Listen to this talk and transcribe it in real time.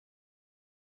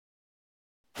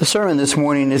The sermon this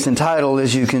morning is entitled,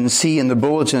 as you can see in the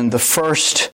bulletin, The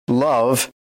First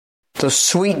Love, the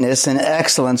Sweetness and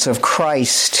Excellence of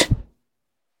Christ.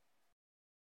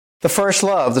 The first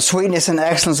love, the sweetness and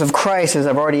excellence of Christ, as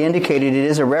I've already indicated, it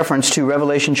is a reference to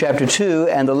Revelation chapter 2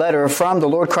 and the letter from the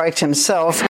Lord Christ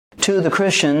himself to the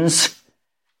Christians,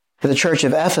 to the church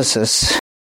of Ephesus.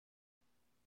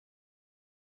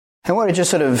 I want to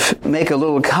just sort of make a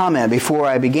little comment before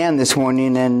I begin this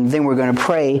morning, and then we're going to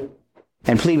pray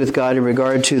and plead with God in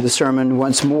regard to the sermon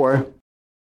once more.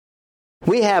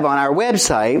 We have on our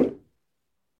website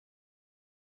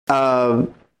a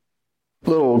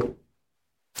little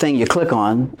thing you click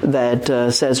on that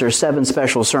says there are 7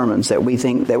 special sermons that we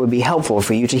think that would be helpful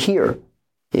for you to hear.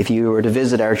 If you were to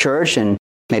visit our church and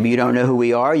maybe you don't know who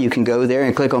we are, you can go there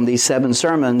and click on these 7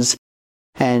 sermons,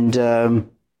 and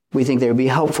we think they would be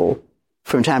helpful.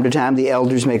 From time to time, the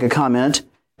elders make a comment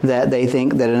that they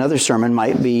think that another sermon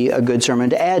might be a good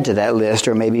sermon to add to that list,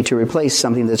 or maybe to replace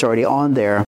something that's already on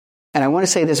there. And I want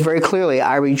to say this very clearly.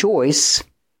 I rejoice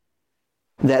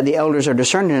that the elders are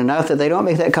discerning enough that they don't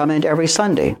make that comment every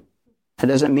Sunday. It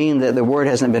doesn't mean that the word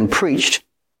hasn't been preached,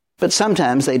 but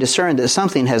sometimes they discern that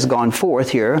something has gone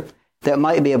forth here that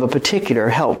might be of a particular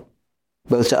help,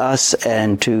 both to us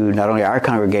and to not only our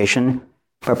congregation,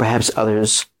 but perhaps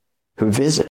others who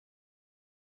visit.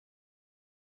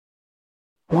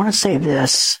 I want to say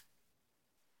this.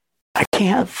 I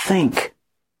can't think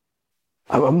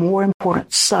of a more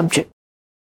important subject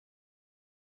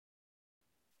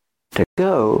to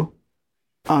go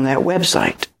on that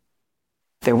website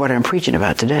than what I'm preaching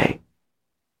about today.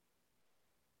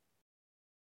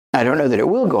 I don't know that it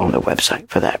will go on the website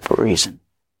for that reason.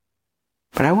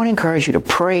 But I want to encourage you to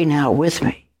pray now with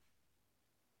me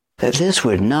that this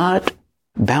would not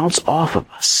bounce off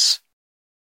of us.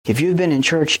 If you've been in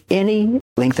church any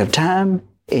length of time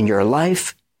in your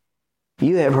life,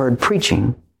 you have heard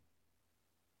preaching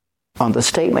on the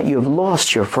statement, you have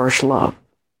lost your first love.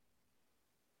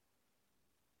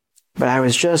 But I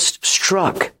was just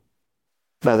struck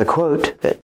by the quote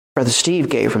that Brother Steve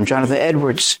gave from Jonathan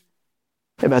Edwards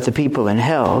about the people in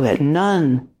hell, that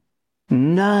none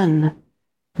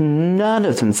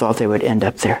of them thought they would end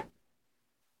up there.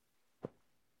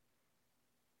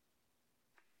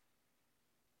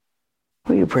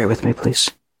 Will you pray with me,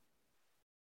 please?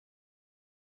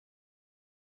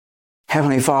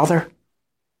 Heavenly Father,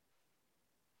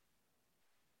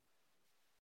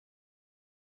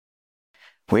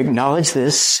 we acknowledge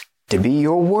this to be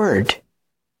your word.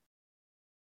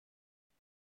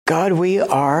 God, we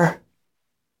are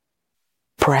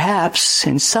perhaps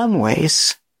in some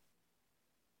ways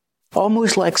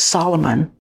almost like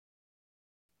Solomon,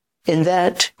 in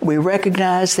that we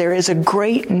recognize there is a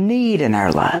great need in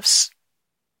our lives.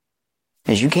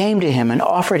 As you came to him and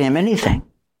offered him anything,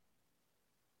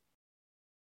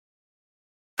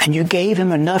 and you gave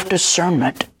him enough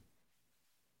discernment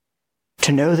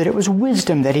to know that it was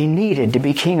wisdom that he needed to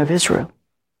be king of Israel.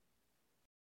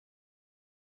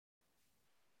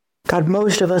 God,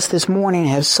 most of us this morning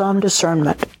have some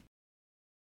discernment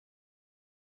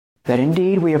that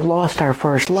indeed we have lost our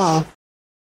first love,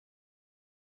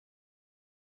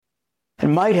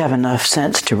 and might have enough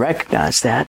sense to recognize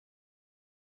that.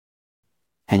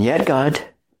 And yet, God,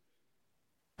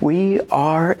 we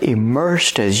are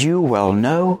immersed, as you well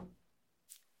know,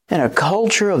 in a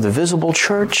culture of the visible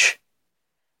church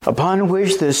upon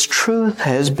which this truth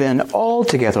has been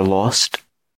altogether lost,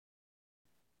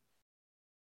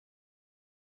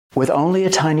 with only a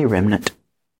tiny remnant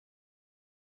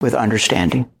with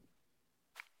understanding.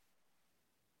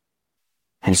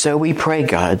 And so we pray,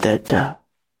 God, that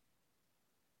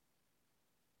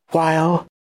while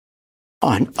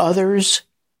on others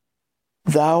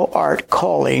thou art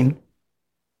calling,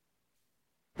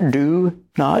 do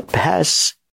not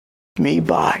pass me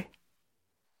by.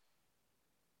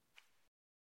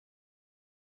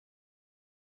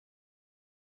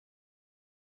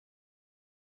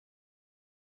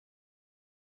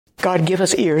 God, give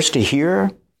us ears to hear.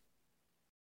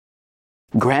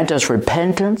 Grant us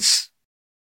repentance.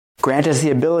 Grant us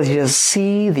the ability to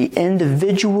see the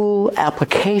individual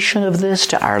application of this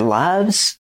to our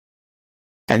lives.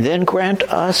 And then grant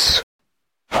us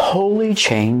holy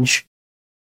change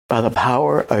by the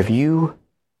power of you,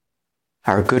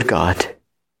 our good God.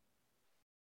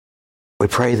 We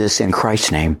pray this in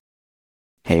Christ's name.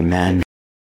 Amen.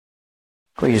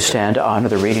 Will you stand to honor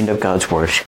the reading of God's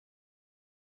word?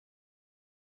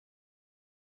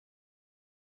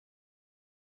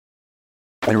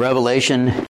 In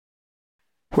Revelation,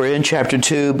 we're in chapter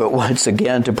 2, but once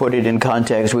again, to put it in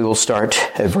context, we will start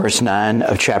at verse 9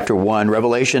 of chapter 1.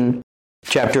 Revelation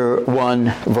chapter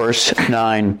 1, verse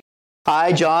 9.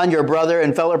 I, John, your brother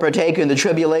and fellow partaker in the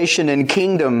tribulation and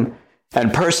kingdom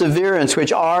and perseverance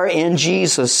which are in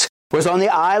Jesus, was on the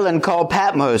island called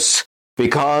Patmos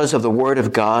because of the word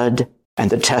of God and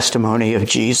the testimony of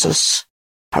Jesus.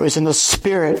 I was in the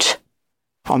Spirit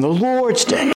on the Lord's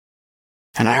day,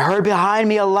 and I heard behind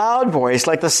me a loud voice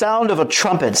like the sound of a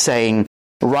trumpet saying,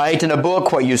 write in a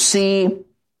book what you see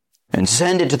and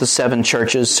send it to the 7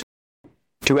 churches,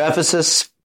 to Ephesus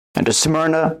and to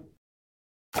Smyrna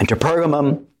and to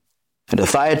Pergamum and to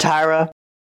Thyatira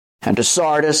and to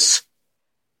Sardis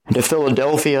and to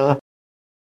Philadelphia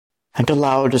and to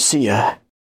Laodicea.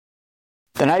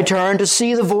 Then I turned to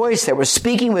see the voice that was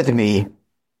speaking with me.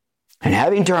 And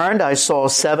having turned, I saw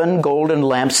 7 golden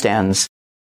lampstands.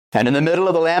 And in the middle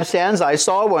of the lampstands, I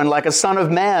saw one like a son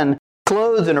of man,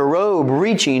 clothed in a robe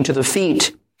reaching to the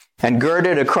feet, and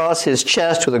girded across his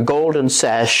chest with a golden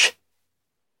sash.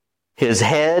 His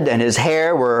head and his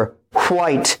hair were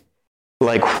white,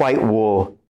 like white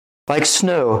wool, like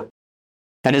snow.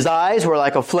 And his eyes were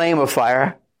like a flame of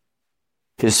fire.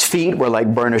 His feet were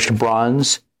like burnished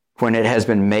bronze, when it has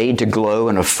been made to glow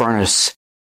in a furnace.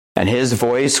 And his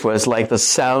voice was like the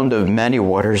sound of many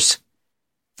waters.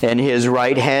 In his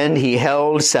right hand he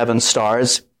held 7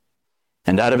 stars,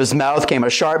 and out of his mouth came a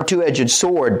sharp 2-edged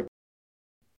sword.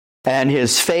 And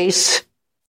his face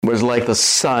was like the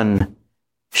sun,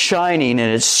 shining in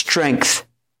its strength.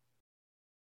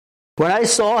 When I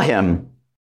saw him,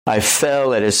 I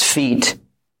fell at his feet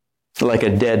like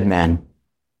a dead man.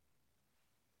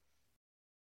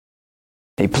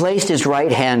 He placed his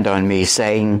right hand on me,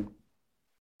 saying,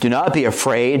 do not be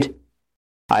afraid.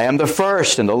 I am the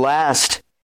first and the last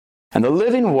and the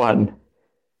living one.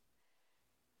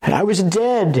 And I was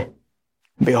dead.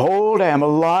 Behold, I am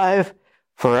alive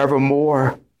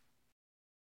forevermore.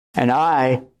 And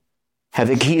I have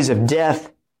the keys of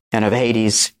death and of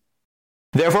Hades.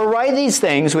 Therefore write these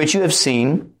things which you have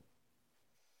seen,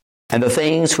 and the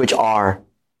things which are,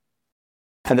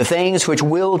 and the things which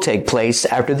will take place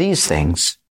after these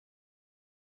things.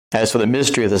 As for the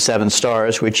mystery of the 7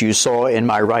 stars which you saw in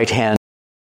my right hand,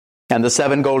 and the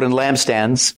 7 golden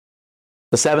lampstands,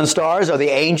 the 7 stars are the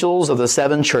angels of the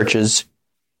 7 churches,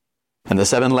 and the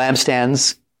 7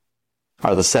 lampstands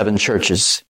are the 7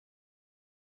 churches.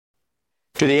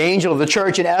 To the angel of the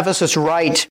church in Ephesus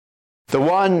write, the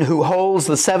one who holds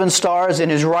the 7 stars in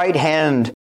his right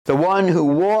hand, the one who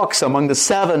walks among the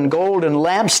 7 golden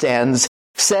lampstands,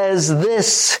 says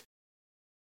this,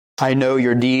 I know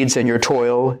your deeds and your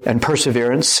toil and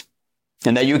perseverance,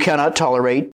 and that you cannot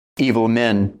tolerate evil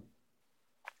men.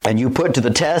 And you put to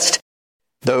the test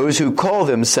those who call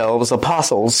themselves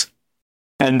apostles,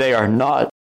 and they are not.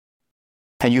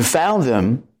 And you found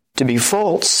them to be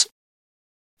false.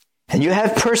 And you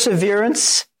have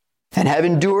perseverance and have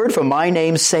endured for my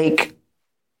name's sake,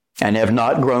 and have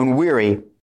not grown weary.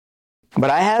 But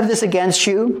I have this against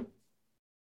you,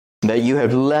 that you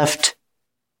have left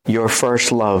your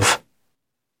first love.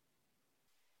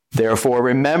 Therefore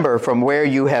remember from where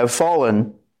you have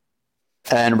fallen,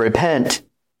 and repent,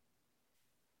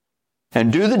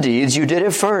 and do the deeds you did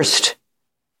at first.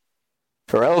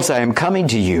 Or else I am coming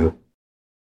to you,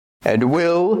 and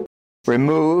will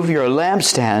remove your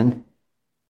lampstand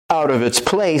out of its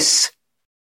place,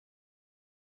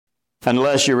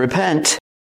 unless you repent.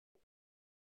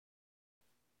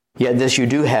 Yet this you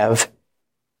do have,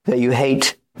 that you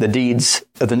hate the deeds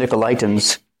of the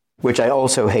Nicolaitans, which I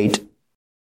also hate.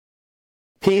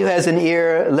 He who has an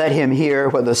ear, let him hear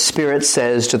what the Spirit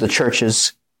says to the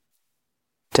churches.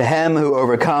 To him who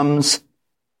overcomes,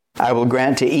 I will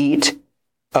grant to eat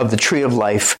of the tree of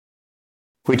life,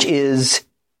 which is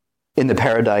in the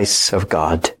paradise of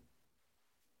God.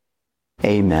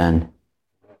 Amen.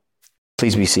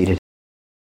 Please be seated.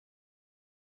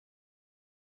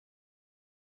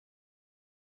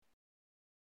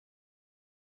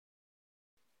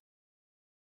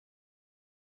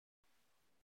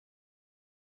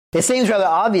 It seems rather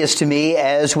obvious to me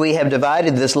as we have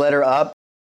divided this letter up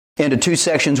into 2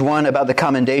 sections, one about the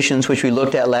commendations, which we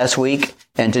looked at last week,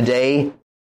 and today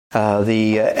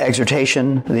the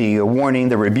exhortation, the warning,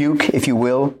 the rebuke, if you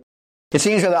will. It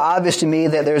seems rather obvious to me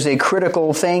that there's a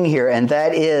critical thing here, and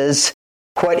that is,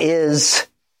 what is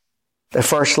the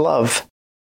first love?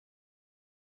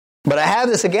 But I have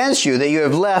this against you, that you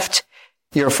have left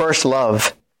your first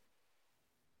love.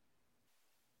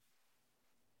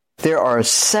 There are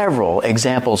several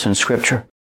examples in Scripture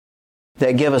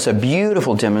that give us a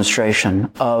beautiful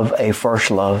demonstration of a first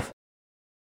love.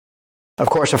 Of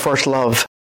course, a first love,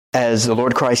 as the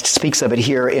Lord Christ speaks of it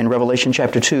here in Revelation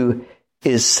chapter 2,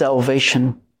 is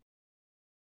salvation.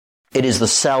 It is the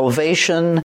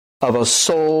salvation of a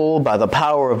soul by the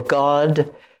power of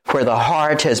God, where the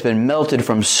heart has been melted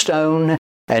from stone,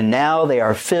 and now they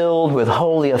are filled with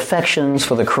holy affections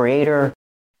for the Creator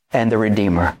and the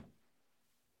Redeemer.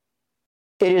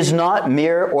 It is not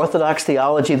mere orthodox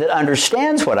theology that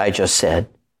understands what I just said.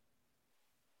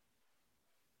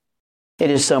 It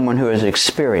is someone who has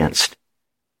experienced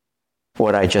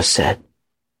what I just said.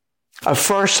 A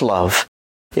first love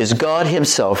is God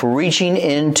Himself reaching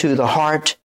into the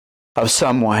heart of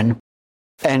someone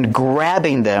and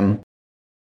grabbing them.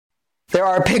 There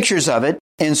are pictures of it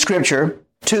in Scripture,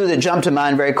 two that jump to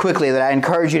mind very quickly that I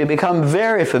encourage you to become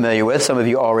very familiar with. Some of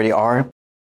you already are.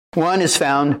 One is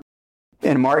found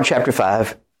in Mark chapter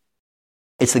 5.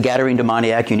 It's the Gadarene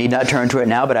demoniac. You need not turn to it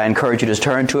now, but I encourage you to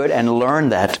turn to it and learn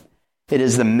that. It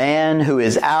is the man who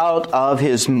is out of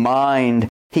his mind.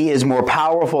 He is more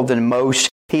powerful than most.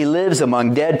 He lives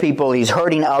among dead people. He's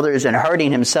hurting others and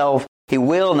hurting himself. He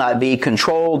will not be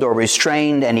controlled or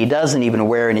restrained, and he doesn't even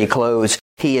wear any clothes.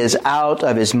 He is out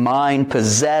of his mind,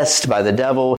 possessed by the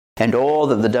devil and all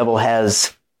that the devil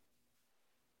has.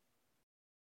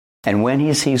 And when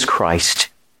he sees Christ,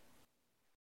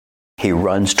 he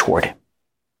runs toward him.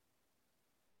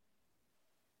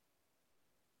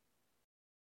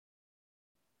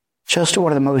 Just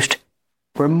one of the most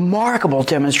remarkable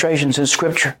demonstrations in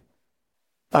Scripture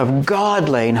of God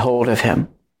laying hold of him.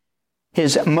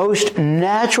 His most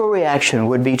natural reaction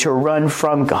would be to run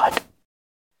from God.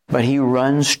 But he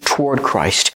runs toward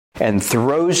Christ and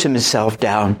throws himself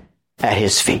down at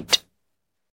his feet.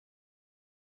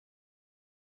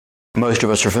 Most of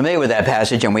us are familiar with that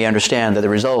passage, and we understand that the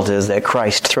result is that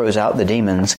Christ throws out the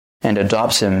demons and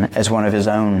adopts him as one of his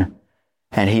own.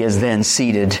 And he is then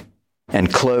seated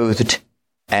and clothed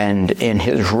and in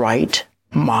his right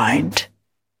mind.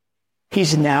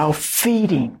 He's now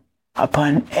feeding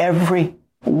upon every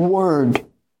word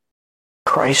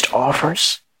Christ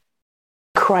offers.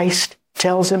 Christ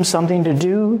tells him something to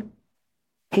do,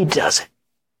 he does it.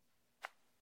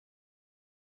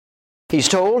 He's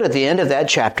told at the end of that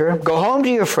chapter, go home to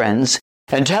your friends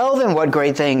and tell them what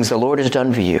great things the Lord has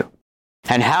done for you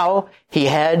and how he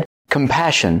had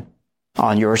compassion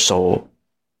on your soul.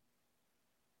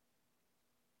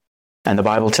 And the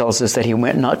Bible tells us that he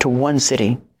went not to one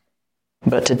city,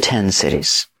 but to 10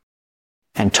 cities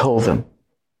and told them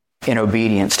in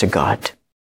obedience to God.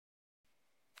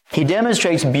 He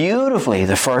demonstrates beautifully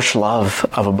the first love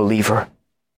of a believer.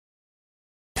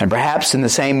 And perhaps in the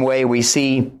same way we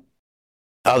see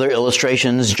other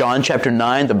illustrations. John chapter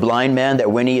 9, the blind man,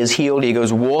 that when he is healed, he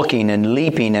goes walking and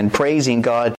leaping and praising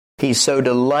God. He's so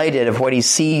delighted of what he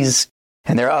sees.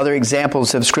 And there are other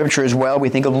examples of Scripture as well. We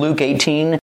think of Luke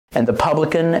 18 and the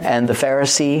publican and the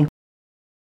Pharisee.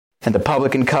 And the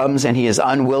publican comes and he is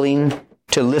unwilling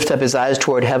to lift up his eyes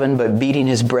toward heaven, but beating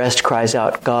his breast cries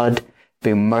out, God,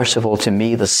 be merciful to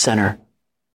me, the sinner.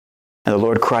 And the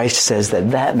Lord Christ says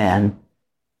that that man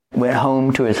went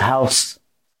home to his house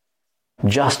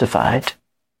justified,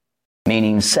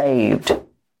 meaning saved,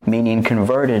 meaning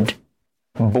converted,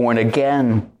 born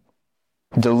again,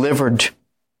 delivered,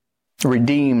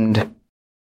 redeemed.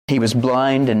 He was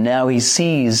blind and now he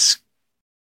sees.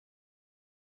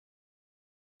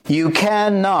 You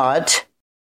cannot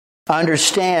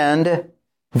understand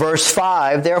verse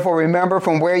 5, therefore remember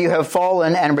from where you have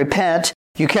fallen and repent.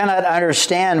 You cannot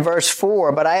understand verse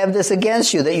 4, but I have this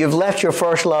against you, that you've left your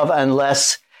first love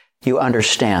unless you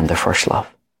understand the first love.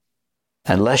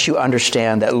 Unless you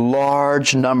understand that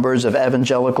large numbers of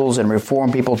evangelicals and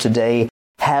Reformed people today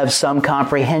have some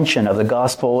comprehension of the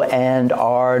gospel and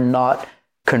are not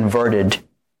converted.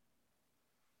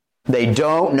 They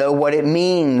don't know what it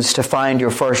means to find your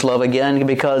first love again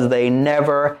because they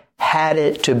never had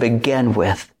it to begin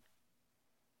with.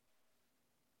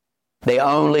 They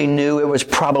only knew it was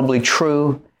probably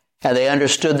true, and they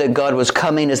understood that God was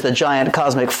coming as the giant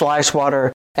cosmic fly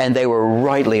swatter, and they were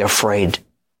rightly afraid.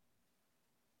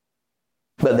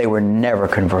 But they were never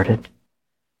converted.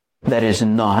 That is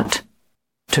not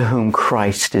to whom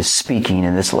Christ is speaking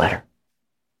in this letter.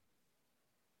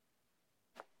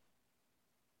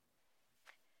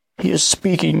 He is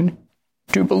speaking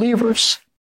to believers.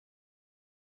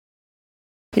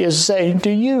 He is saying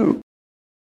to you,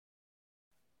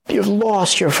 you've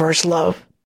lost your first love.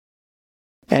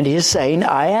 And he is saying,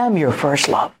 I am your first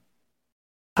love.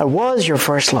 I was your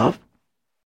first love.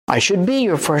 I should be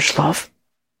your first love.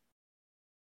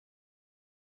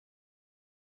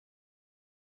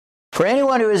 For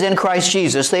anyone who is in Christ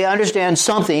Jesus, they understand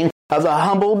something of the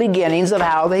humble beginnings of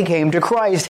how they came to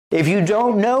Christ. If you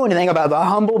don't know anything about the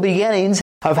humble beginnings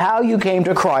of how you came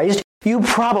to Christ, you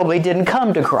probably didn't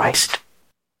come to Christ.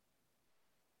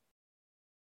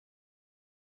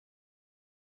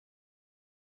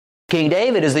 King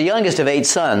David is the youngest of 8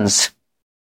 sons.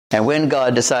 And when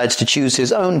God decides to choose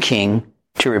his own king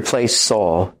to replace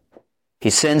Saul, he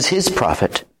sends his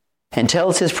prophet and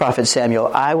tells his prophet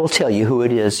Samuel, I will tell you who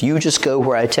it is. You just go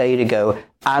where I tell you to go.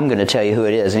 I'm going to tell you who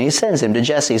it is. And he sends him to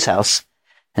Jesse's house.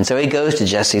 And so he goes to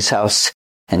Jesse's house,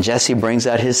 and Jesse brings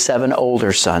out his 7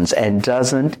 older sons and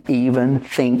doesn't even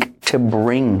think to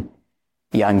bring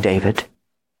young David.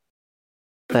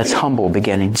 That's humble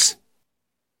beginnings.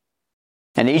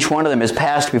 And each one of them is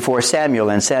passed before Samuel,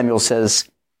 and Samuel's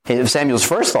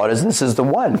first thought is, this is the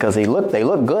one, because they look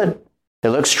good. They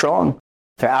look strong.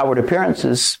 Their outward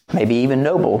appearances, maybe even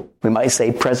noble. We might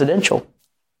say presidential.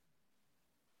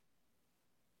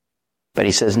 But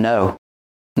he says, no,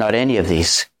 not any of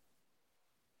these.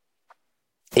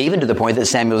 Even to the point that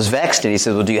Samuel's vexed, and he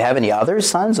says, well, do you have any other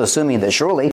sons? Assuming that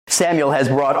surely Samuel has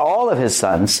brought all of his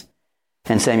sons.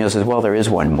 And Samuel says, well, there is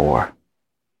one more.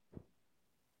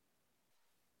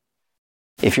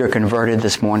 If you're converted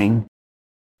this morning,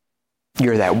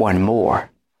 you're that one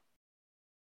more.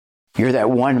 You're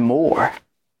that one more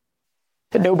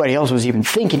that nobody else was even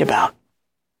thinking about.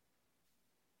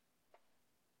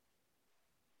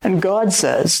 And God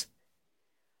says,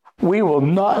 we will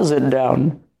not sit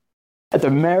down at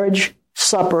the marriage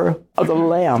supper of the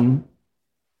Lamb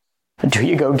until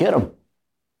you go get them.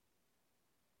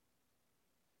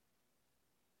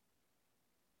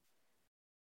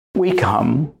 We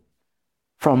come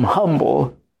from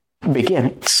humble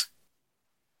beginnings.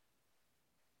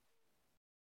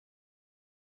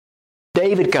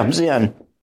 David comes in,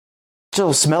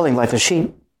 still smelling like a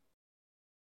sheep.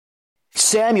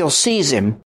 Samuel sees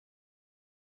him,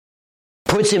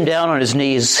 puts him down on his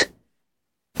knees,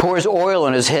 pours oil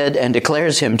on his head, and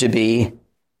declares him to be,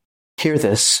 hear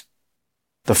this,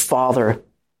 the father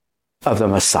of the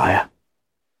Messiah.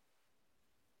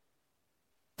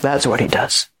 That's what he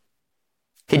does.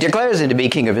 He declares him to be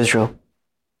king of Israel,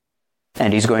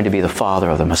 and he's going to be the father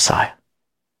of the Messiah.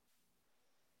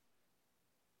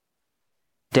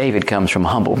 David comes from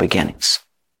humble beginnings,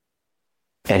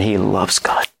 and he loves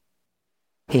God.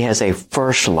 He has a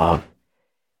first love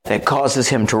that causes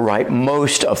him to write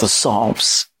most of the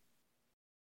Psalms.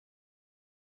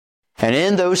 And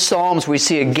in those Psalms, we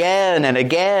see again and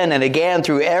again and again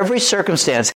through every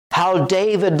circumstance how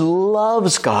David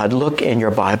loves God. Look in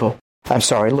your Bible.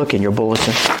 Look in your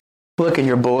bulletin. Look in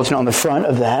your bulletin on the front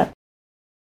of that.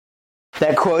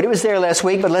 That quote, it was there last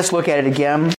week, but let's look at it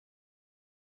again.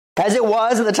 As it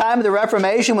was at the time of the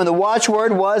Reformation when the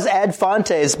watchword was ad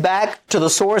fontes, back to the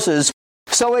sources,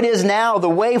 so it is now. The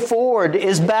way forward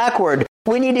is backward.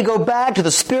 We need to go back to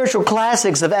the spiritual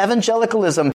classics of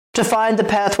evangelicalism to find the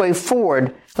pathway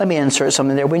forward. Let me insert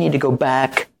something there. We need to go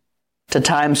back to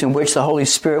times in which the Holy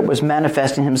Spirit was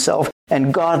manifesting himself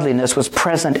and godliness was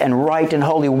present and right and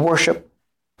holy worship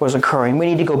was occurring. We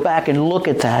need to go back and look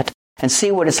at that and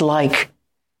see what it's like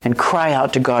and cry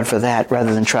out to God for that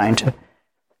rather than trying to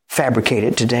fabricate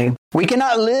it today. We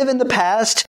cannot live in the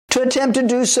past. To attempt to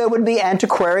do so would be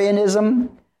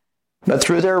antiquarianism. But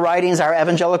through their writings, our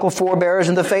evangelical forebears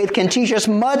in the faith can teach us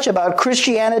much about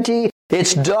Christianity,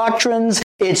 its doctrines,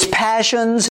 its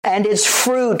passions, and its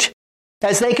fruit,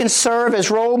 as they can serve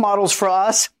as role models for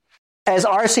us. As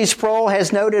R.C. Sproul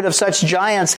has noted of such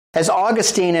giants as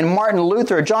Augustine and Martin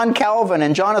Luther, John Calvin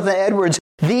and Jonathan Edwards,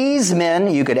 these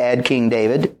men, you could add King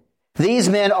David, these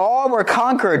men all were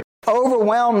conquered,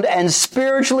 overwhelmed, and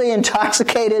spiritually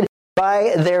intoxicated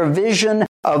by their vision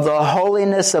of the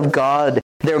holiness of God.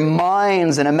 Their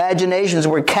minds and imaginations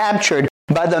were captured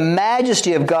by the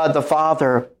majesty of God the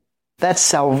Father. That's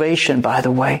salvation, by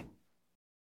the way.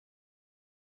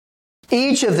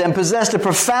 Each of them possessed a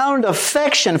profound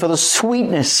affection for the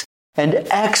sweetness and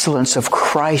excellence of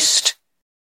Christ.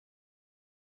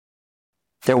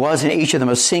 There was in each of them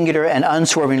a singular and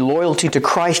unswerving loyalty to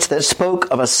Christ that spoke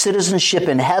of a citizenship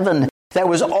in heaven that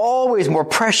was always more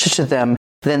precious to them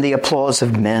than the applause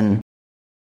of men.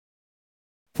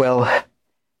 Well,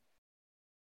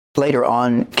 later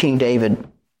on, King David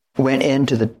went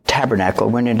into the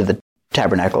tabernacle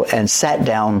and sat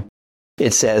down.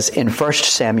 It says in 2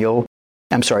 Samuel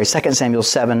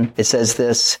 7, it says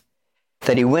this,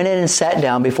 that he went in and sat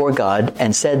down before God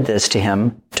and said this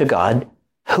to God,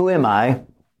 who am I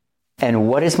and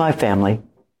what is my family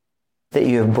that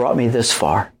you have brought me this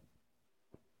far?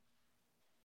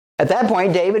 At that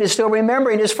point, David is still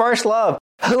remembering his first love.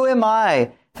 Who am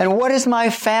I and what is my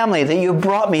family that you have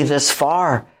brought me this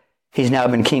far? He's now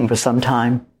been king for some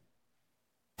time,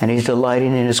 and he's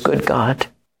delighting in his good God.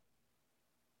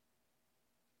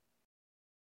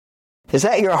 Is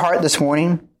that your heart this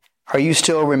morning? Are you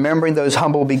still remembering those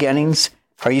humble beginnings?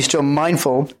 Are you still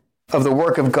mindful of the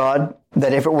work of God,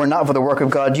 that if it were not for the work of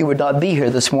God, you would not be here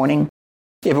this morning.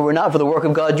 If it were not for the work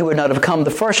of God, you would not have come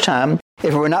the first time.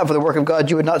 If it were not for the work of God,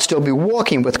 you would not still be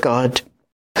walking with God.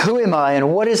 Who am I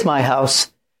and what is my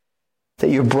house that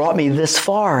you brought me this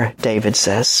far, David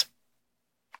says.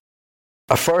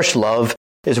 A first love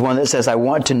is one that says, I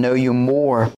want to know you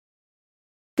more.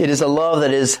 It is a love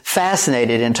that is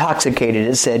fascinated, intoxicated,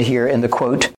 it said here in the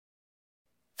quote.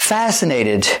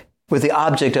 Fascinated with the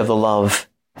object of the love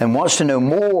and wants to know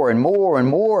more and more and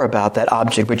more about that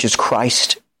object, which is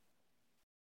Christ.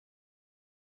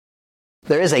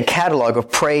 There is a catalog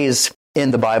of praise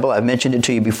in the Bible. I've mentioned it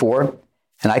to you before.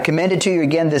 And I commend it to you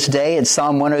again this day. It's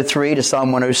Psalm 103 to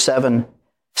Psalm 107.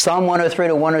 Psalm 103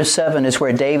 to 107 is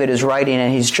where David is writing,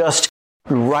 and he's just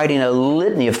writing a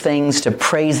litany of things to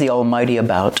praise the Almighty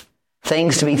about,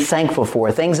 things to be thankful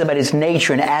for, things about His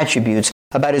nature and attributes,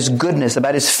 about His goodness,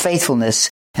 about His faithfulness.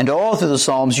 And all through the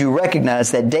Psalms, you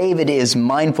recognize that David is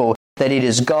mindful that it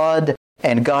is God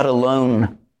and God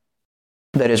alone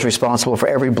that is responsible for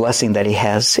every blessing that he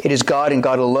has. It is God and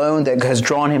God alone that has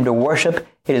drawn him to worship.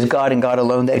 It is God and God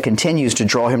alone that continues to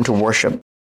draw him to worship.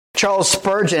 Charles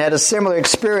Spurgeon had a similar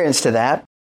experience to that.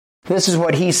 This is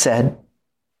what he said.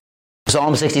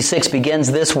 Psalm 66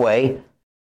 begins this way.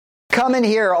 Come and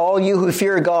hear, all you who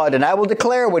fear God, and I will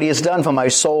declare what He has done for my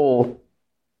soul.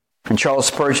 And Charles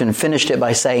Spurgeon finished it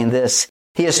by saying this.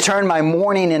 He has turned my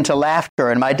mourning into laughter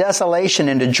and my desolation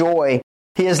into joy.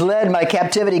 He has led my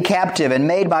captivity captive and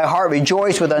made my heart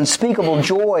rejoice with unspeakable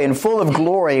joy and full of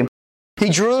glory. He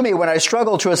drew me when I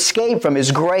struggled to escape from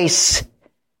His grace.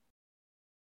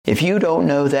 If you don't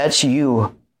know that's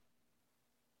you,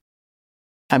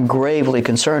 I'm gravely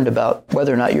concerned about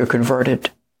whether or not you're converted.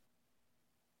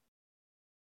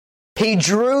 He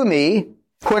drew me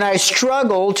when I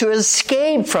struggled to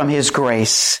escape from His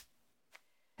grace.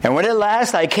 And when at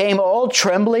last I came all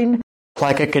trembling,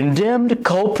 like a condemned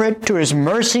culprit to His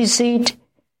mercy seat,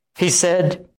 He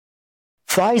said,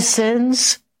 Thy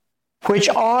sins, which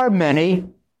are many,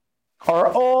 are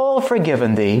all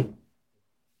forgiven thee.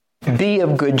 Be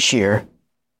of good cheer.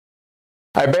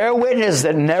 I bear witness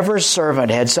that never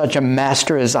servant had such a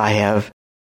master as I have,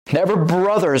 never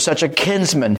brother such a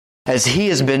kinsman as He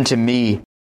has been to me,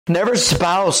 never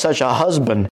spouse such a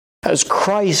husband as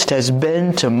Christ has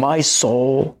been to my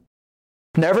soul.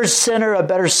 Never sinner a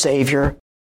better Savior,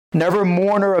 never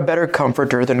mourner a better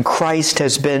comforter than Christ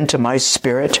has been to my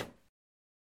spirit.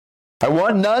 I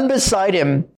want none beside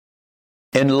Him.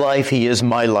 In life He is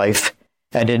my life,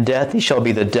 and in death He shall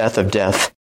be the death of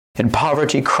death. In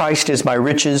poverty Christ is my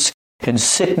riches, in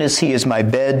sickness He is my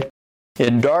bed,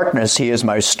 in darkness He is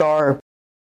my star,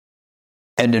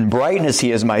 and in brightness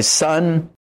He is my sun.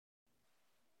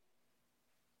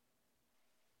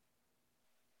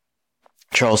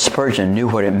 Charles Spurgeon knew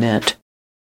what it meant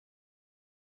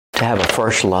to have a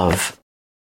first love.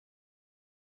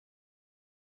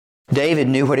 David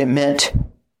knew what it meant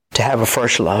to have a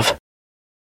first love.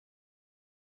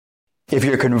 If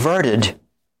you're converted,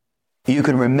 you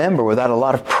can remember without a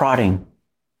lot of prodding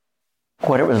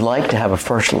what it was like to have a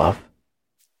first love.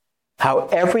 How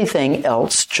everything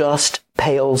else just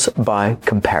pales by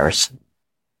comparison.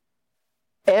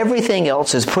 Everything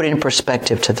else is put in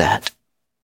perspective to that.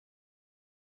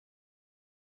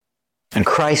 And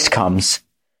Christ comes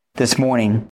this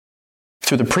morning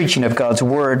through the preaching of God's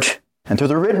Word and through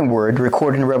the written Word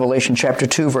recorded in Revelation chapter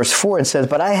 2, verse 4, and says,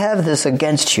 But I have this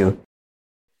against you,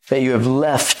 that you have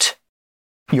left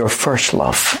your first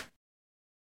love.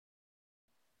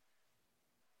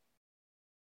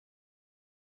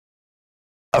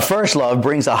 A first love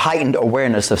brings a heightened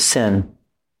awareness of sin.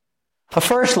 A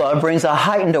first love brings a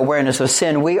heightened awareness of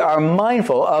sin. We are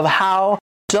mindful of how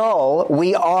dull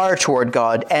we are toward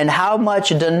God and how much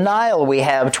denial we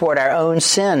have toward our own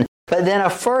sin. But then a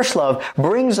first love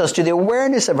brings us to the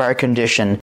awareness of our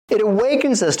condition. It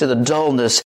awakens us to the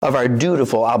dullness of our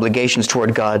dutiful obligations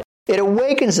toward God. It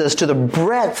awakens us to the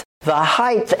breadth, the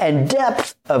height, and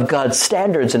depth of God's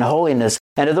standards and holiness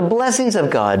and of the blessings of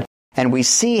God. And we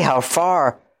see how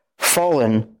far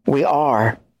fallen we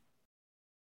are.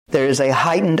 There is a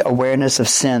heightened awareness of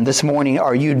sin. This morning,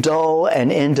 are you dull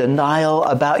and in denial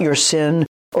about your sin,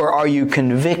 or are you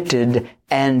convicted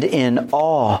and in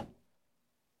awe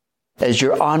as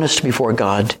you're honest before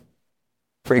God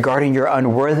regarding your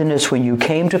unworthiness when you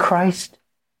came to Christ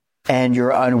and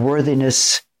your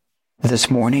unworthiness this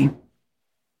morning?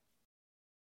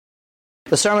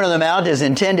 The Sermon on the Mount is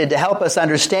intended to help us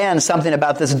understand something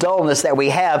about this dullness that we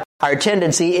have. Our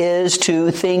tendency is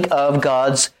to think of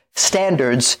God's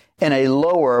standards in a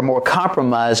lower, more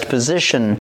compromised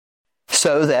position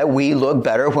so that we look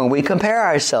better when we compare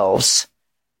ourselves.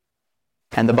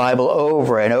 And the Bible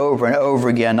over and over and over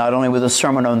again, not only with the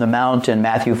Sermon on the Mount in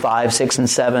Matthew 5, 6, and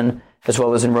 7, as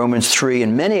well as in Romans 3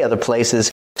 and many other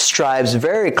places, strives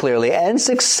very clearly and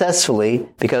successfully,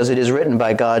 because it is written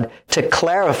by God, to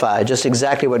clarify just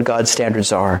exactly what God's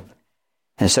standards are.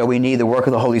 And so we need the work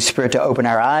of the Holy Spirit to open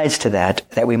our eyes to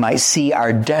that we might see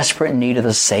our desperate need of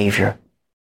the Savior.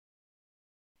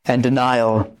 And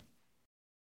denial.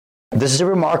 This is a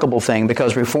remarkable thing,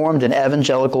 because Reformed and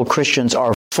evangelical Christians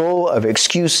are full of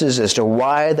excuses as to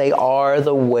why they are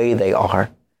the way they are.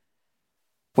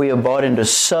 We have bought into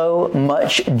so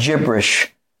much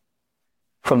gibberish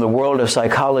from the world of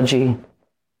psychology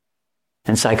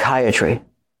and psychiatry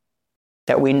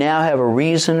that we now have a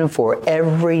reason for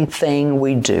everything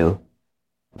we do,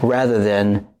 rather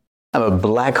than, I'm a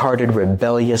black-hearted,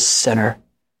 rebellious sinner.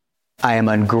 I am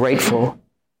ungrateful.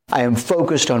 I am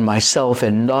focused on myself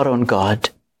and not on God.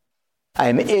 I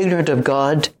am ignorant of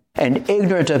God and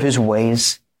ignorant of His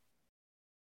ways.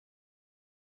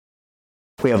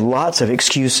 We have lots of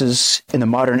excuses in the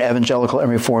modern evangelical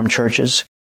and Reformed churches.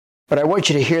 But I want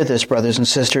you to hear this, brothers and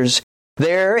sisters.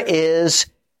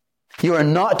 You are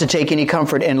not to take any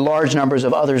comfort in large numbers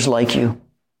of others like you.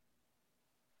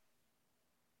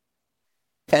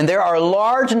 And there are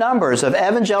large numbers of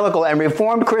evangelical and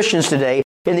Reformed Christians today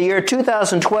in the year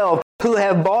 2012 who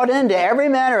have bought into every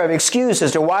manner of excuse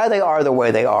as to why they are the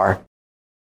way they are.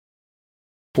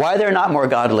 Why they're not more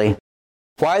godly.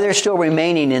 Why they're still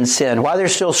remaining in sin. Why they're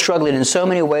still struggling in so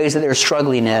many ways that they're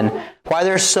struggling in. Why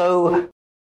they're so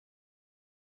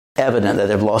evident that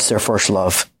they've lost their first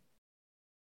love.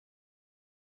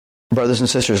 Brothers and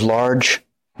sisters, large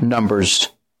numbers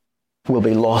will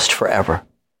be lost forever.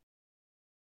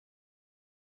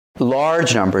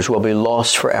 Large numbers will be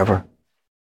lost forever.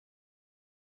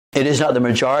 It is not the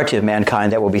majority of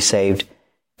mankind that will be saved.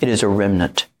 It is a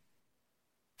remnant.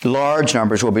 Large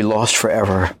numbers will be lost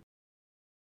forever.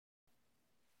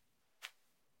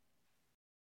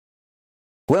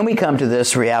 When we come to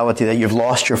this reality that you've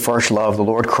lost your first love, the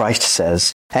Lord Christ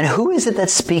says, and who is it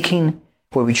that's speaking?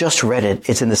 Well, we just read it.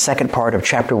 It's in the second part of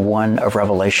chapter 1 of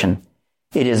Revelation.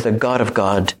 It is the God of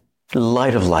God,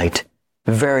 light of light,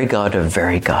 very God of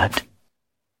very God.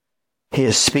 He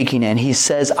is speaking and He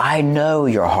says, I know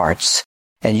your hearts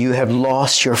and you have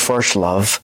lost your first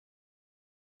love.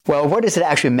 Well, what does it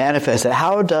actually manifest?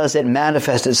 How does it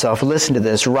manifest itself? Listen to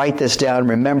this. Write this down.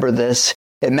 Remember this.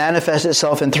 It manifests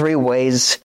itself in 3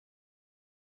 ways.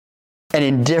 An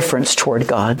indifference toward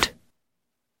God.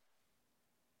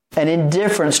 An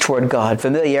indifference toward God.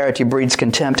 Familiarity breeds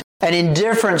contempt. An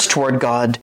indifference toward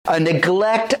God. A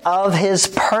neglect of His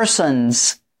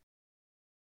persons.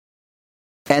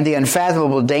 And the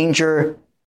unfathomable danger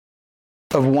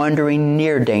of wandering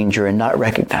near danger and not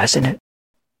recognizing it.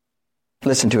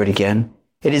 Listen to it again.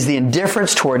 It is the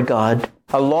indifference toward God.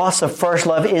 A loss of first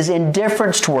love is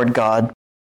indifference toward God.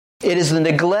 It is the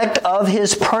neglect of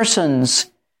His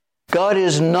persons. God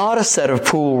is not a set of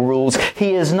pool rules.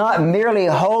 He is not merely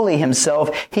holy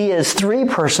Himself. He is 3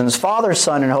 persons, Father,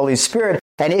 Son, and Holy Spirit.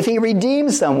 And if He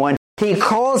redeems someone, He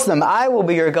calls them, I will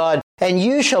be your God, and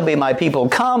you shall be my people.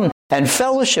 Come and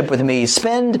fellowship with me.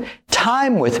 Spend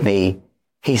time with me,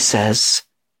 He says.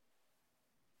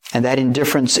 And that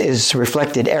indifference is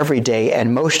reflected every day,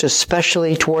 and most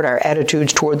especially toward our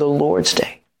attitudes toward the Lord's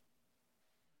Day.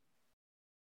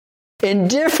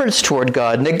 Indifference toward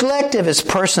God, neglect of His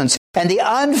persons, and the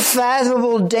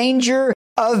unfathomable danger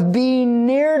of being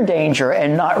near danger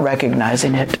and not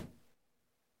recognizing it.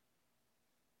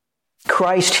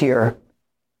 Christ here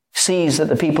sees that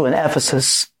the people in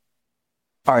Ephesus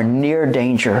are near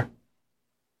danger,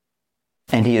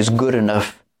 and He is good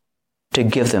enough to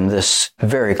give them this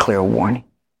very clear warning.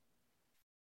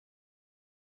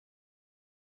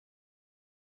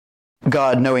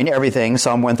 God, knowing everything,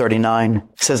 Psalm 139,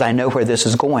 says, I know where this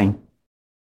is going.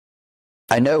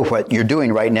 I know what you're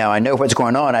doing right now. I know what's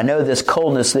going on. I know this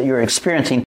coldness that you're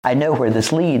experiencing. I know where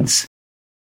this leads.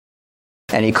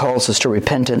 And He calls us to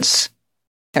repentance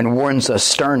and warns us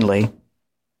sternly.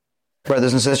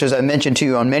 Brothers and sisters, I mentioned to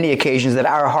you on many occasions that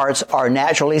our hearts are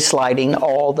naturally sliding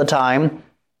all the time,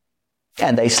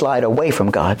 and they slide away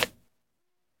from God.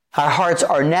 Our hearts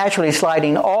are naturally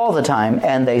sliding all the time,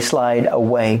 and they slide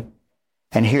away.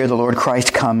 And here the Lord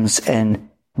Christ comes and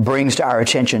brings to our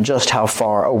attention just how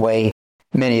far away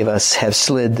many of us have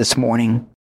slid this morning.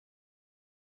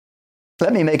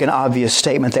 Let me make an obvious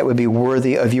statement that would be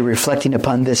worthy of you reflecting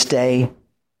upon this day.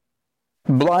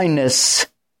 Blindness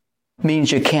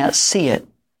means you can't see it.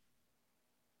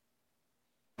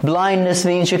 Blindness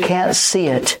means you can't see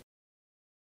it.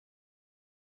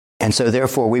 And so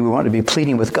therefore we want to be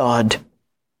pleading with God,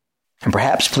 and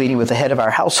perhaps pleading with the head of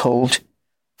our household,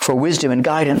 for wisdom and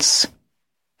guidance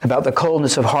about the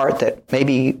coldness of heart that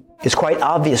maybe is quite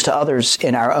obvious to others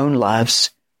in our own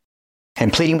lives,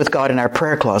 and pleading with God in our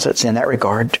prayer closets in that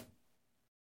regard.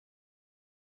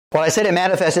 Well, I said it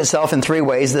manifests itself in three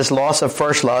ways: this loss of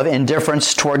first love,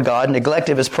 indifference toward God, neglect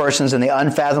of his persons, and the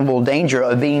unfathomable danger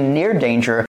of being near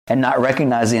danger and not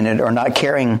recognizing it or not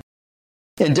caring.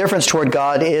 Indifference toward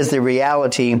God is the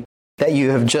reality that you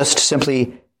have just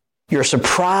simply, your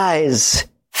surprise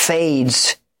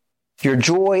fades, your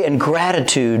joy and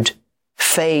gratitude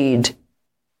fade.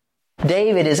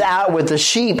 David is out with the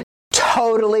sheep,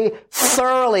 totally,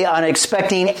 thoroughly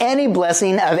unexpecting any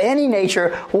blessing of any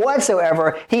nature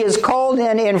whatsoever. He is called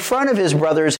in front of his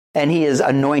brothers, and he is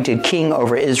anointed king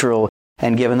over Israel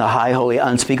and given the high, holy,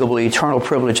 unspeakable, eternal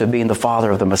privilege of being the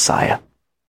father of the Messiah.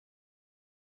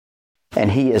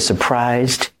 And he is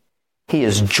surprised, he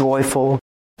is joyful,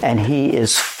 and he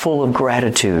is full of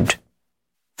gratitude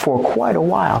for quite a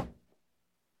while.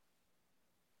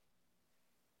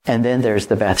 And then there's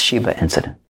the Bathsheba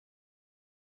incident.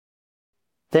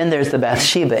 Then there's the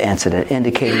Bathsheba incident,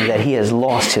 indicating that he has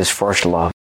lost his first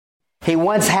love. He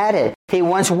once had it. He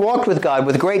once walked with God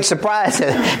with great surprise,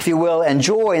 if you will, and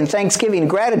joy and thanksgiving and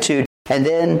gratitude. And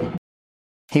then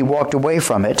he walked away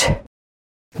from it.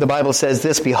 The Bible says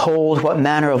this, "Behold, what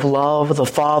manner of love the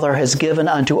Father has given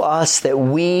unto us, that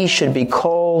we should be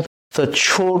called the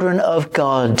children of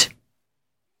God."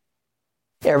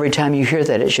 Every time you hear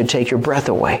that, it should take your breath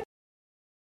away.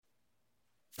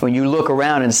 When you look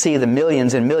around and see the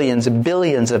millions and millions and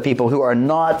billions of people who are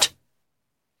not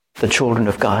the children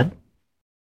of God,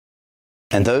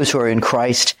 and those who are in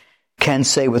Christ can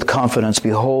say with confidence,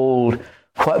 "Behold,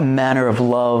 what manner of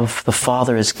love the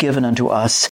Father has given unto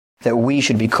us, that we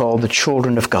should be called the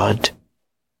children of God."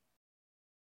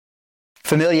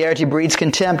 Familiarity breeds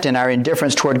contempt in our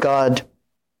indifference toward God,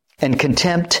 and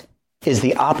contempt is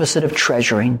the opposite of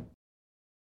treasuring.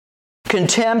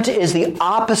 Contempt is the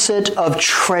opposite of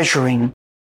treasuring.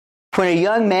 When a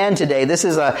young man today, this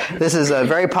is a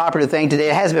very popular thing today.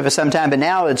 It has been for some time, but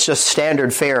now it's just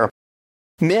standard fare.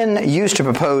 Men used to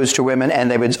propose to women, and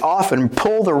they would often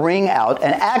pull the ring out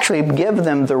and actually give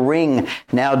them the ring.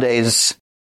 Nowadays,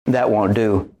 that won't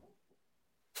do.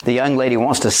 The young lady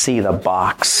wants to see the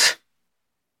box.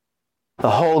 The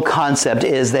whole concept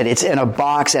is that it's in a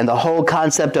box, and the whole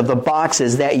concept of the box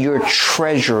is that you're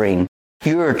treasuring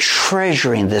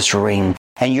this ring,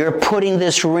 and you're putting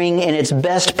this ring in its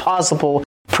best possible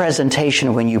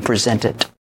presentation when you present it.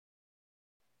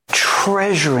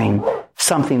 Treasuring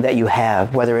something that you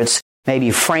have, whether it's maybe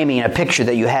framing a picture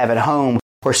that you have at home,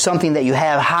 or something that you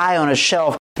have high on a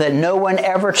shelf that no one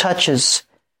ever touches,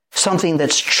 something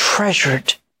that's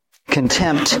treasured.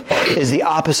 Contempt is the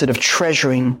opposite of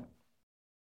treasuring.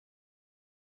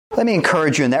 Let me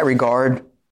encourage you in that regard,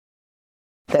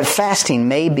 that fasting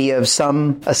may be of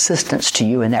some assistance to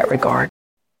you in that regard.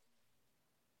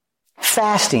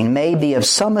 Fasting may be of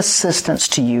some assistance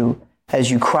to you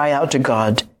as you cry out to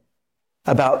God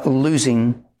about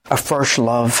losing a first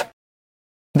love.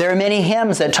 There are many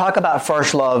hymns that talk about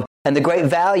first love and the great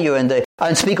value and the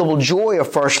unspeakable joy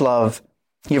of first love.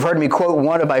 You've heard me quote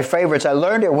one of my favorites. I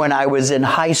learned it when I was in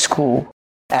high school,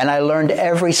 and I learned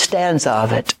every stanza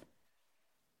of it.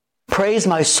 "Praise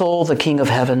my soul, the King of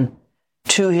heaven.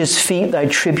 To his feet thy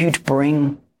tribute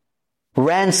bring.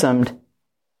 Ransomed,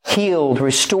 healed,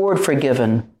 restored,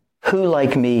 forgiven. Who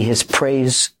like me his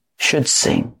praise should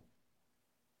sing?"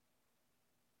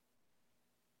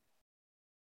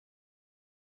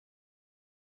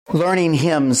 Learning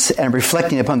hymns and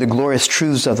reflecting upon the glorious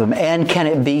truths of them. And can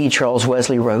it be, Charles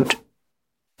Wesley wrote,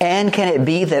 and can it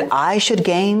be that I should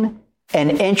gain an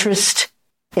interest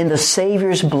in the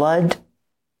Savior's blood?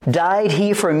 Died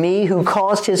he for me who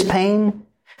caused his pain,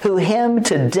 who him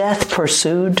to death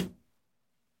pursued?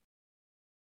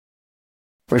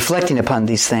 Reflecting upon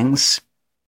these things.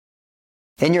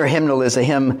 In your hymnal is a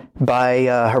hymn by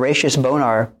Horatius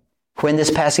Bonar, "When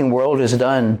This Passing World Is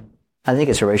Done." I think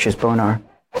it's Horatius Bonar.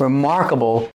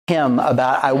 Remarkable hymn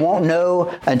about, I won't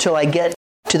know until I get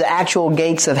to the actual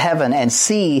gates of heaven and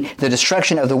see the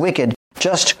destruction of the wicked,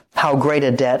 just how great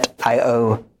a debt I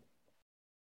owe.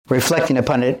 Reflecting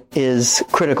upon it is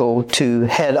critical to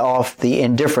head off the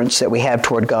indifference that we have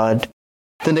toward God.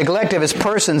 The neglect of his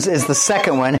persons is the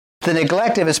second one. The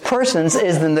neglect of his persons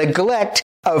is the neglect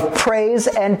of praise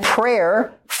and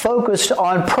prayer focused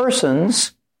on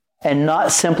persons and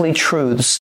not simply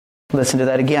truths. Listen to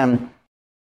that again.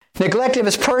 Neglect of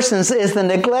his persons is the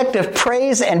neglect of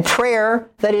praise and prayer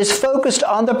that is focused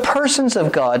on the persons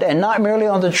of God and not merely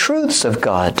on the truths of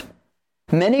God.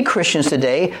 Many Christians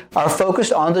today are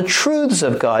focused on the truths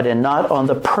of God and not on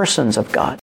the persons of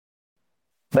God.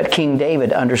 But King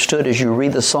David understood as you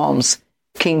read the Psalms.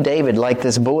 King David, like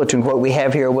this bulletin quote we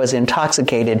have here, was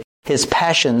intoxicated. His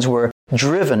passions were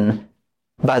driven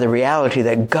by the reality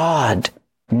that God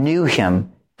knew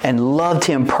him and loved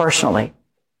him personally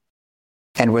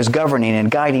and was governing and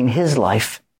guiding his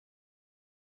life.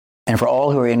 And for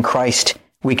all who are in Christ,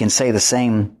 we can say the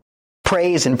same.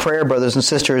 Praise and prayer, brothers and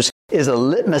sisters, is a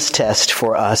litmus test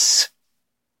for us.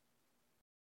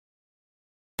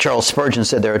 Charles Spurgeon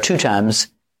said there are 2 times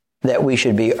that we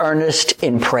should be earnest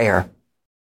in prayer.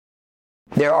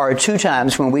 There are 2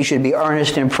 times when we should be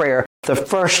earnest in prayer. The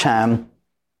first time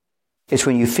is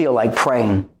when you feel like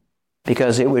praying,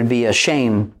 because it would be a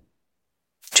shame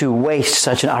to waste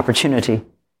such an opportunity.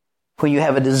 When you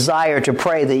have a desire to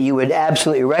pray, that you would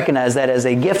absolutely recognize that as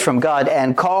a gift from God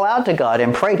and call out to God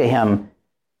and pray to him.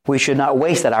 We should not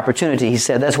waste that opportunity. He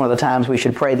said that's one of the times we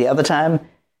should pray. The other time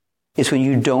is when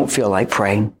you don't feel like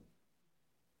praying,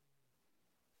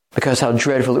 because how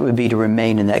dreadful it would be to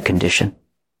remain in that condition.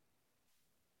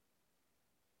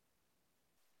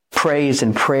 Praise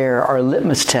and prayer are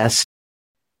litmus tests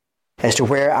as to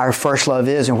where our first love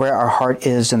is and where our heart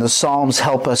is. And the Psalms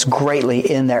help us greatly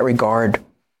in that regard.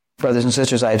 Brothers and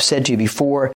sisters, I have said to you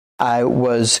before, I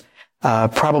was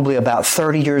probably about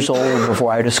 30 years old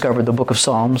before I discovered the book of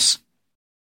Psalms.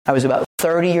 I was about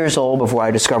 30 years old before I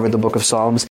discovered the book of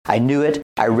Psalms. I knew it.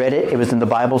 I read it. It was in the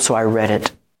Bible, so I read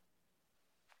it.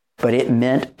 But it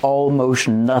meant almost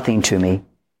nothing to me.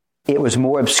 It was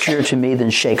more obscure to me than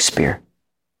Shakespeare.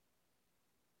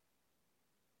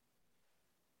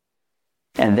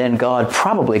 And then God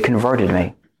probably converted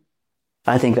me.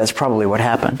 I think that's probably what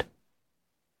happened.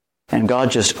 And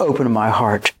God just opened my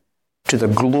heart to the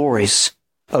glories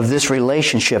of this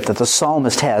relationship that the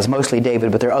psalmist has, mostly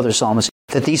David, but there are other psalmists,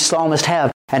 that these psalmists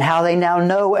have, and how they now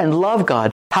know and love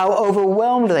God, how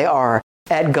overwhelmed they are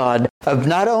at God, of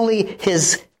not only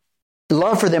his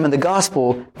love for them in the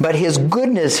gospel, but his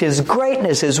goodness, his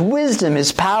greatness, his wisdom,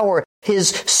 his power, his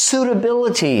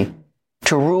suitability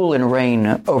to rule and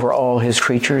reign over all his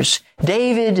creatures.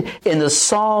 David in the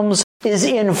Psalms is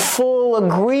in full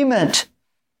agreement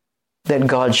that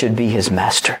God should be his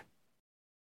master.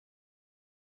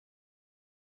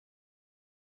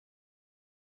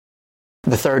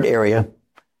 The third area,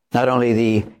 not only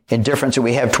the indifference that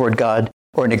we have toward God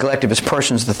or neglect of his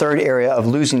persons, the third area of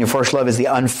losing your first love is the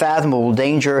unfathomable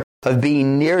danger of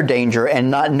being near danger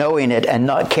and not knowing it and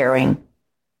not caring.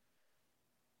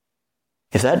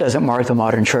 If that doesn't mark the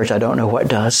modern church, I don't know what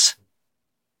does.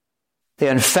 The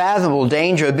unfathomable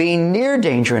danger of being near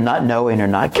danger and not knowing or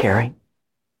not caring.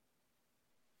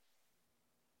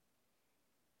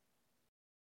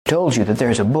 I told you that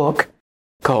there's a book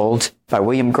by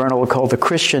William Gurnall called The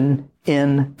Christian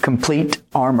in Complete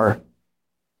Armor.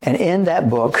 And in that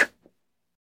book,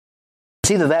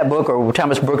 it's either that book or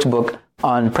Thomas Brooks' book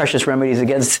on Precious Remedies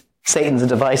Against Satan's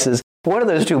Devices. One of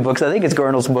those 2 books, I think it's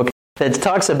Gurnall's book, that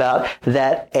talks about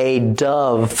that a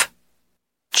dove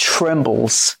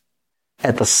trembles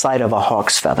at the sight of a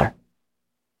hawk's feather.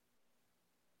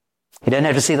 He doesn't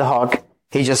have to see the hawk.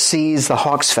 He just sees the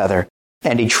hawk's feather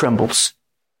and he trembles.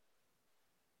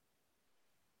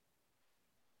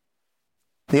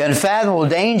 The unfathomable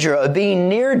danger of being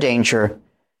near danger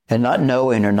and not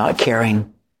knowing or not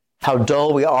caring. How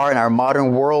dull we are in our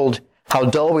modern world. How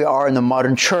dull we are in the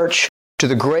modern church to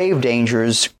the grave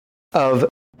dangers of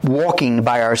walking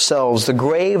by ourselves, the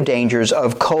grave dangers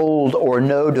of cold or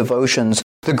no devotions,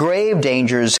 the grave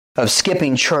dangers of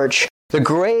skipping church, the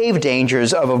grave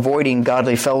dangers of avoiding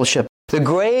godly fellowship, the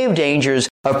grave dangers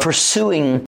of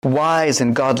pursuing wise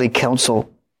and godly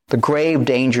counsel, the grave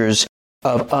dangers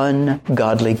of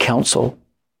ungodly counsel,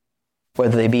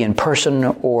 whether they be in person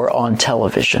or on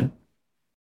television.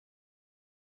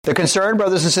 The concern,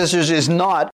 brothers and sisters, is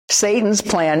not, Satan's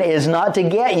plan is not to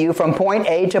get you from point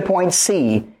A to point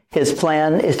C. His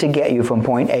plan is to get you from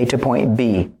point A to point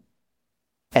B.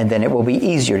 And then it will be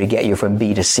easier to get you from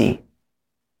B to C.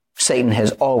 Satan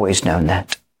has always known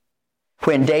that.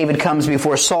 When David comes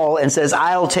before Saul and says,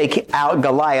 I'll take out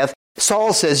Goliath,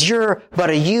 Saul says, you're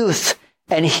but a youth,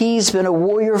 and he's been a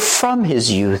warrior from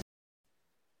his youth.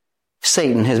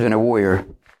 Satan has been a warrior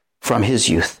from his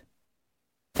youth.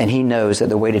 And he knows that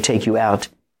the way to take you out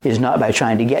is not by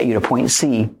trying to get you to point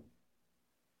C,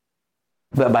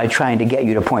 but by trying to get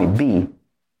you to point B.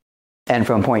 And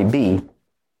from point B,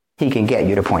 he can get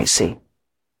you to point C.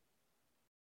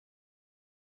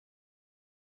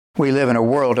 We live in a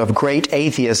world of great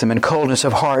atheism and coldness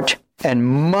of heart and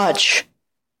much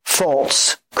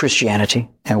false Christianity.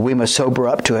 And we must sober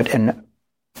up to it and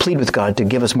plead with God to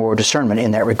give us more discernment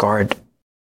in that regard.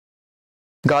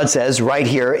 God says right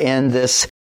here in this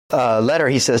letter,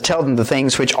 he says, tell them the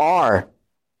things which are.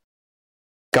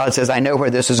 God says, I know where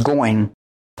this is going.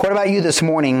 What about you this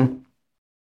morning?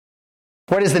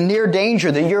 What is the near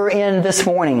danger that you're in this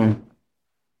morning?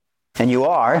 And you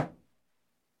are.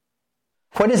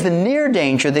 What is the near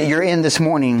danger that you're in this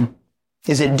morning?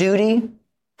 Is it duty?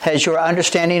 Has your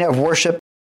understanding of worship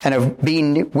and of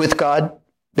being with God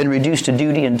been reduced to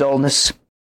duty and dullness?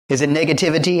 Is it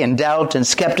negativity and doubt and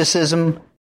skepticism?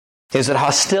 Is it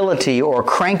hostility or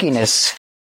crankiness?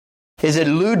 Is it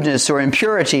lewdness or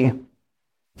impurity?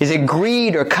 Is it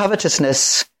greed or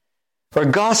covetousness? Or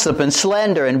gossip and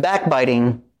slander and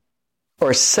backbiting?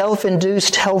 Or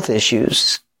self-induced health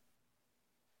issues?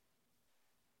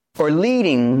 Or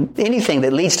leading anything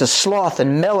that leads to sloth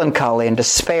and melancholy and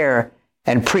despair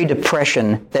and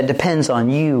pre-depression that depends on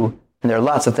you? And there are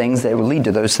lots of things that will lead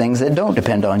to those things that don't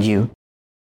depend on you.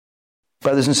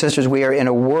 Brothers and sisters, we are in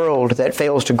a world that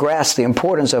fails to grasp the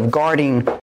importance of guarding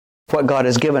what God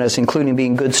has given us, including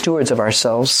being good stewards of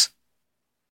ourselves.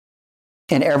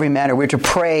 In every manner, we're to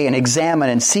pray and examine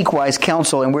and seek wise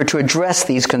counsel, and we're to address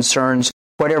these concerns,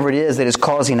 whatever it is that is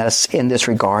causing us in this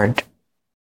regard.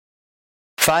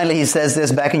 Finally, he says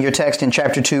this back in your text in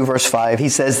chapter 2, verse 5. He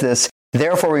says this,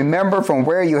 therefore remember from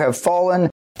where you have fallen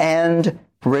and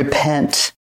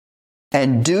repent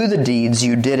and do the deeds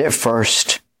you did at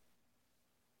first.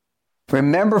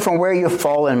 Remember from where you've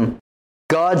fallen.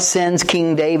 God sends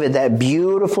King David that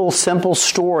beautiful, simple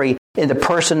story in the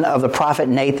person of the prophet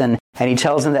Nathan, and he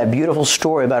tells him that beautiful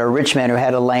story about a rich man who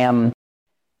had a lamb,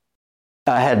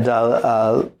 had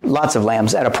lots of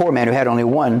lambs, and a poor man who had only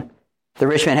one. The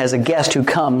rich man has a guest who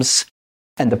comes,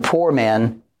 and the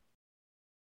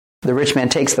rich man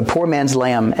takes the poor man's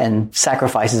lamb and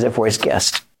sacrifices it for his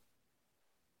guest.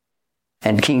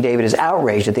 And King David is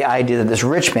outraged at the idea that this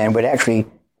rich man would actually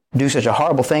do such a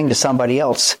horrible thing to somebody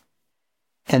else.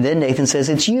 And then Nathan says,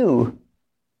 it's you.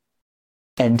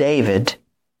 And David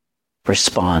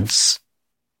responds.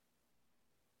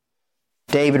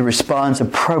 David responds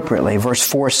appropriately. Verse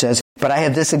 4 says, but I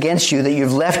have this against you, that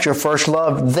you've left your first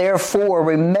love. Therefore,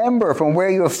 remember from where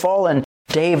you have fallen.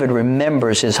 David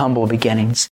remembers his humble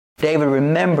beginnings. David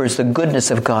remembers the goodness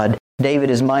of God. David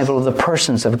is mindful of the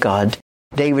persons of God.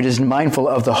 David is mindful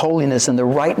of the holiness and the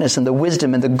rightness and the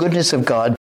wisdom and the goodness of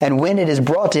God. And when it is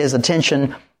brought to his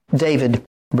attention, David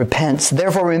repents.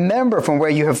 Therefore, remember from where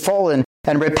you have fallen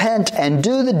and repent and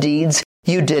do the deeds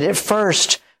you did at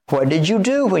first. What did you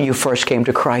do when you first came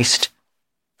to Christ?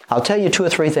 I'll tell you 2 or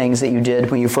 3 things that you did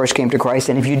when you first came to Christ.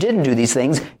 And if you didn't do these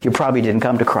things, you probably didn't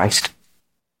come to Christ.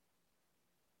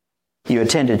 You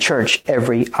attended church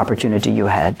every opportunity you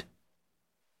had.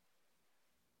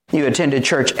 You attended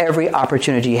church every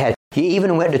opportunity you had. You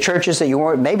even went to churches that you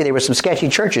weren't, maybe they were some sketchy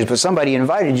churches, but somebody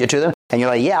invited you to them, and you're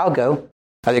like, yeah, I'll go.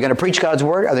 Are they going to preach God's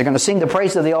word? Are they going to sing the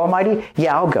praise of the Almighty?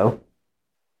 Yeah, I'll go.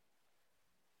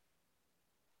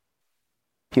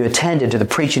 You attended to the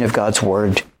preaching of God's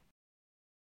word.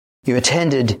 You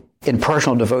attended in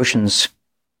personal devotions.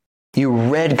 You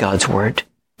read God's word.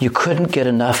 You couldn't get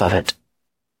enough of it.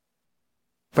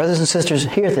 Brothers and sisters,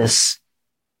 hear this.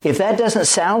 If that doesn't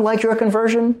sound like your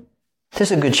conversion,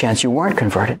 there's a good chance you weren't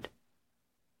converted.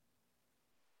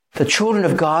 The children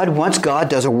of God, once God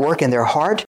does a work in their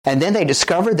heart, and then they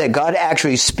discover that God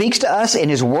actually speaks to us in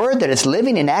His Word, that it's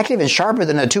living and active and sharper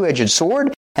than a two-edged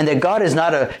sword, and that God is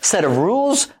not a set of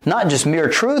rules, not just mere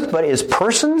truth, but is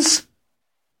persons,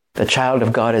 the child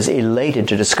of God is elated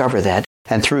to discover that.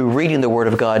 And through reading the Word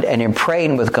of God and in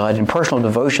praying with God in personal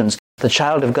devotions, the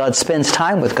child of God spends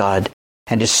time with God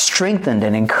and is strengthened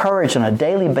and encouraged on a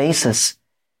daily basis.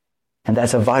 And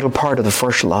that's a vital part of the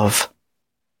first love.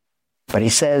 But he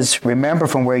says, remember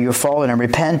from where you've fallen and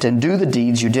repent and do the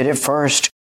deeds you did at first,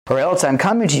 or else I'm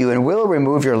coming to you and will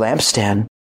remove your lampstand.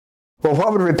 Well,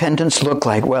 what would repentance look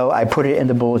like? Well, I put it in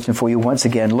the bulletin for you once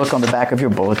again. Look on the back of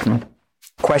your bulletin.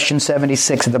 Question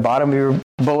 76 at the bottom of your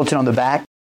bulletin on the back.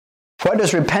 What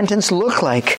does repentance look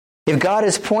like? If God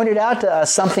has pointed out to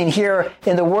us something here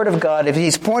in the Word of God, if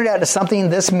He's pointed out to something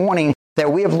this morning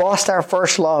that we have lost our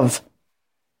first love,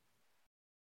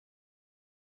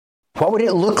 what would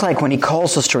it look like when He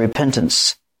calls us to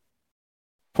repentance?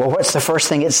 Well, what's the first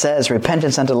thing it says?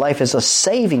 Repentance unto life is a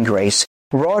saving grace,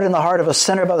 wrought in the heart of a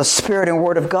sinner by the Spirit and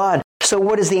Word of God. So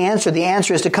what is the answer? The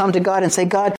answer is to come to God and say,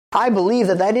 God, I believe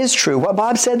that that is true. What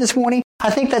Bob said this morning, I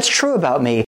think that's true about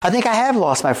me. I think I have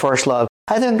lost my first love.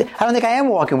 I don't think I am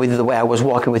walking with you the way I was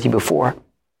walking with you before.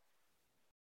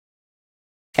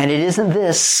 And it isn't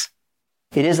this.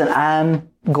 It isn't I'm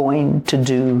going to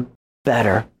do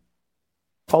better.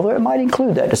 Although it might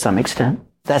include that to some extent.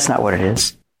 That's not what it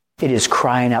is. It is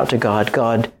crying out to God,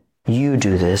 God, you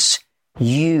do this.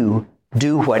 You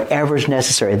do whatever is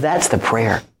necessary. That's the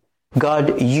prayer.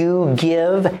 God, you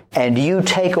give and you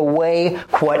take away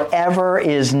whatever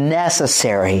is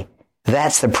necessary.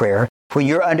 That's the prayer. When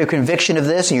you're under conviction of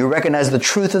this and you recognize the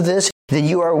truth of this, then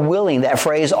you are willing, that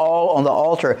phrase, all on the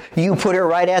altar. You put it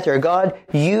right out there. God,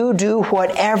 you do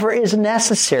whatever is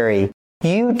necessary.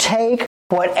 You take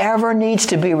whatever needs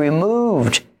to be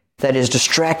removed that is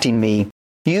distracting me.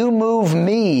 You move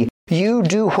me. You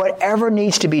do whatever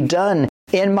needs to be done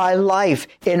in my life,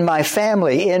 in my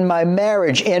family, in my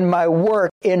marriage, in my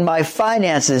work, in my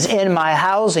finances, in my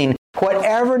housing.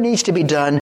 Whatever needs to be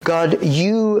done, God,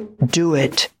 you do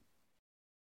it.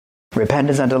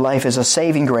 Repentance unto life is a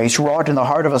saving grace wrought in the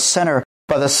heart of a sinner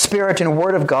by the Spirit and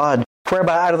Word of God,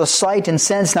 whereby out of the sight and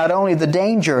sense not only the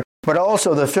danger, but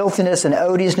also the filthiness and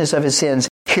odiousness of his sins.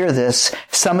 Hear this.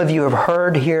 Some of you have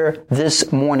heard here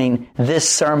this morning this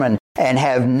sermon and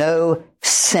have no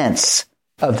sense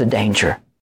of the danger.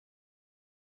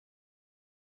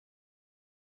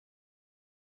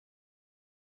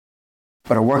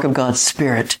 But a work of God's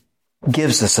Spirit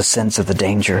gives us a sense of the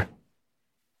danger.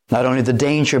 Not only the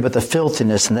danger, but the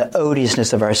filthiness and the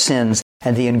odiousness of our sins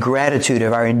and the ingratitude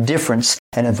of our indifference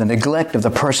and of the neglect of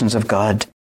the persons of God.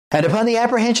 And upon the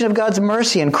apprehension of God's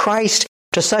mercy in Christ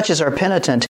to such as are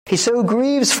penitent, he so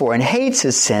grieves for and hates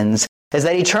his sins as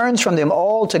that he turns from them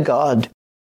all to God,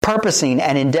 purposing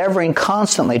and endeavoring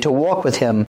constantly to walk with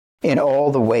him in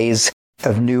all the ways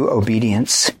of new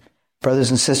obedience. Brothers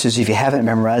and sisters, if you haven't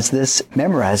memorize this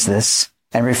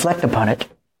and reflect upon it.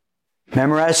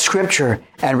 Memorize Scripture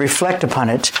and reflect upon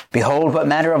it. Behold, what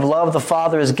manner of love the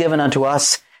Father has given unto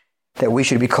us, that we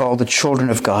should be called the children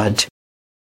of God.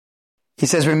 He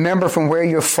says, remember from where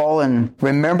you're fallen.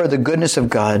 Remember the goodness of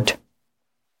God.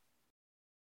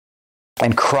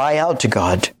 And cry out to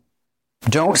God.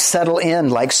 Don't settle in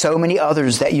like so many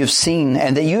others that you've seen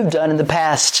and that you've done in the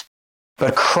past,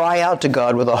 but cry out to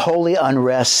God with a holy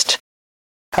unrest.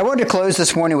 I want to close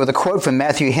this morning with a quote from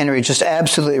Matthew Henry, just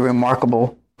absolutely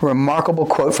remarkable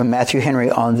quote from Matthew Henry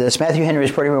on this. Matthew Henry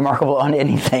is pretty remarkable on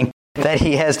anything that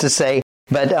he has to say,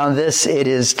 but on this it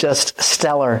is just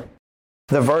stellar.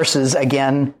 The verses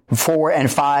again, 4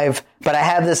 and 5. But I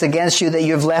have this against you, that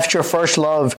you have left your first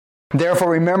love.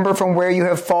 Therefore remember from where you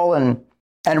have fallen,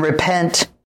 and repent,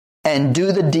 and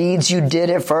do the deeds you did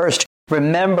at first.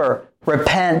 Remember,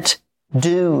 repent,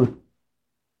 do.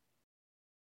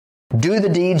 Do the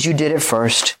deeds you did at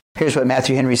first. Here's what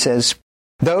Matthew Henry says.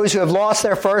 Those who have lost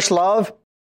their first love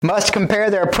must compare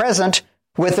their present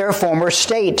with their former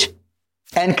state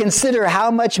and consider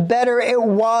how much better it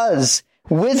was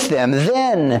with them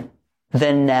then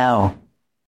than now.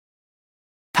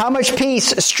 How much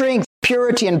peace, strength,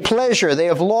 purity, and pleasure they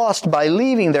have lost by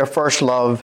leaving their first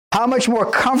love. How much more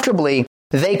comfortably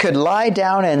they could lie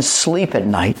down and sleep at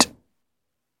night.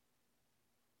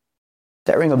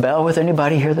 Does that ring a bell with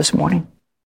anybody here this morning?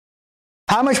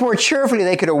 How much more cheerfully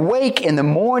they could awake in the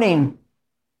morning.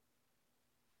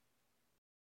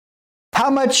 How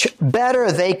much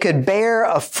better they could bear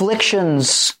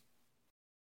afflictions.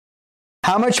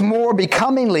 How much more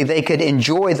becomingly they could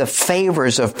enjoy the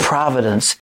favors of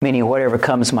providence, meaning whatever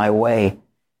comes my way,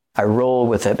 I roll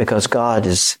with it because God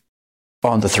is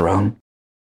on the throne.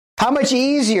 How much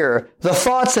easier the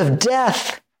thoughts of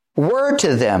death were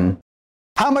to them.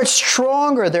 How much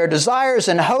stronger their desires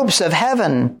and hopes of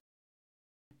heaven.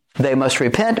 They must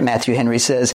repent, Matthew Henry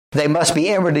says. They must be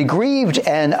inwardly grieved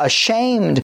and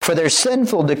ashamed for their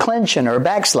sinful declension or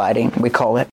backsliding, we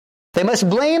call it. They must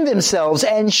blame themselves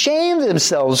and shame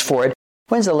themselves for it.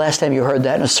 When's the last time you heard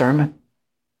that in a sermon?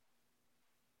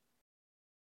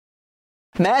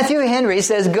 Matthew Henry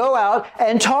says, go out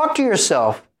and talk to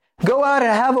yourself. Go out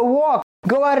and have a walk.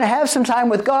 Go out and have some time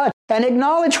with God and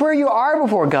acknowledge where you are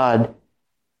before God.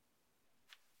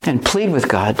 And plead with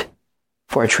God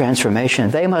for a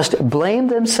transformation. They must blame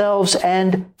themselves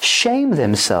and shame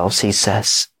themselves, he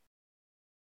says.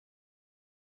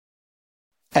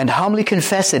 And humbly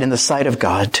confess it in the sight of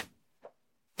God.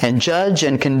 And judge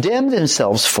and condemn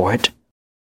themselves for it.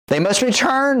 They must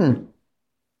return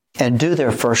and do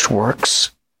their first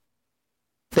works.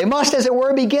 They must, as it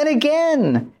were, begin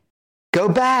again. Go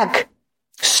back,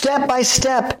 step by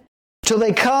step, till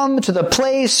they come to the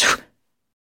place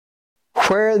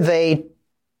where they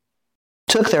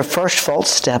took their first false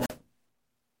step.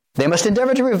 They must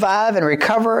endeavor to revive and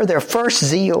recover their first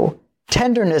zeal,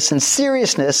 tenderness, and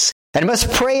seriousness, and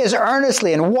must pray as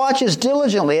earnestly and watch as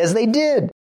diligently as they did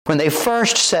when they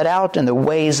first set out in the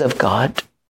ways of God.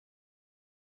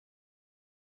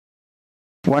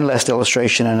 One last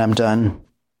illustration and I'm done.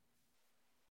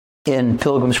 In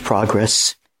Pilgrim's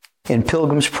Progress,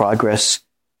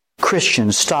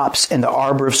 Christian stops in the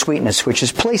arbor of sweetness, which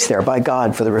is placed there by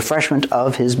God for the refreshment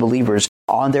of his believers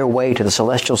on their way to the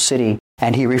celestial city,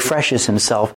 and he refreshes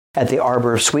himself at the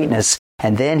arbor of sweetness,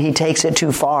 and then he takes it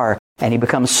too far, and he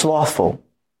becomes slothful.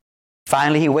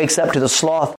 Finally, he wakes up to the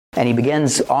sloth, and he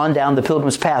begins on down the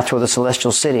pilgrim's path toward the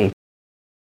celestial city.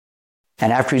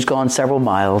 And after he's gone several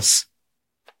miles,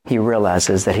 he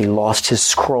realizes that he lost his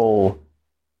scroll,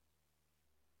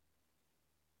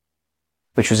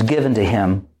 which was given to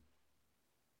him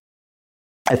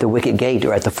at the wicket gate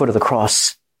or at the foot of the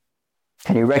cross.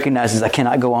 And he recognizes, I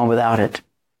cannot go on without it.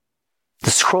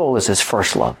 The scroll is his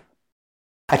first love.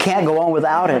 I can't go on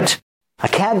without it. I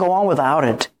can't go on without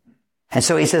it. And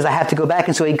so he says, I have to go back.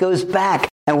 And so he goes back.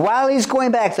 And while he's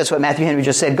going back, that's what Matthew Henry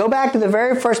just said, go back to the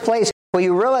very first place where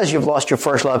you realize you've lost your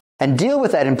first love and deal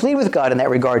with that and plead with God in that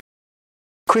regard.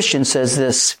 Christian says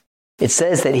this. It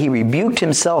says that he rebuked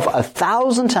himself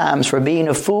 1,000 times for being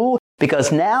a fool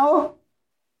because now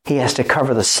he has to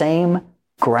cover the same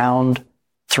ground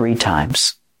 3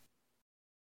 times.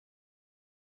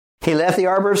 He left the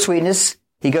arbor of sweetness.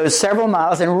 He goes several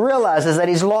miles and realizes that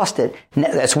he's lost it.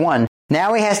 That's 1.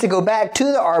 Now he has to go back to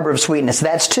the arbor of sweetness.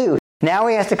 That's 2. Now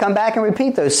he has to come back and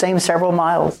repeat those same several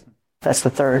miles. That's the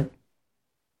 3rd.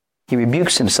 He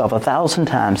rebukes himself 1,000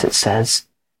 times, it says,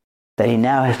 that he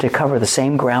now has to cover the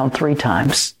same ground 3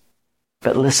 times.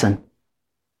 But listen,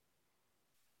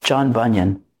 John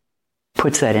Bunyan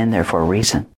puts that in there for a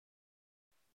reason.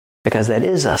 Because that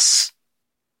is us.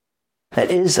 That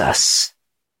is us.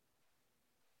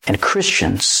 And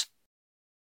Christians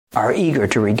are eager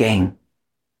to regain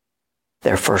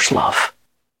their first love.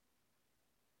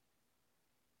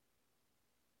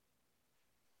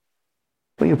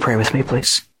 Will you pray with me,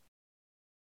 please?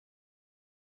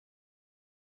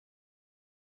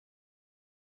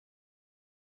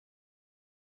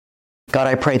 God,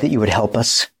 I pray that you would help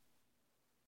us.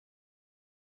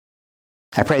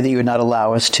 I pray that you would not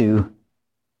allow us to,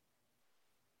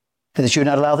 that you would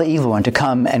not allow the evil one to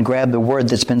come and grab the word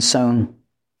that's been sown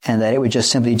and that it would just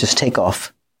simply take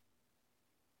off.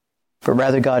 But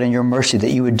rather, God, in your mercy,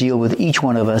 that you would deal with each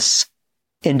one of us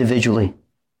individually.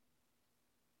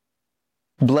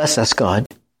 Bless us, God,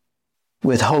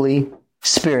 with Holy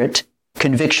Spirit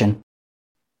conviction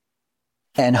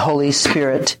and Holy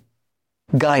Spirit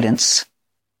guidance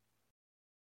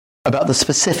about the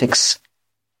specifics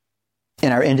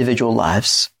in our individual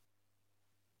lives.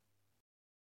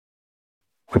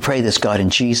 We pray this, God, in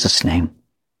Jesus' name.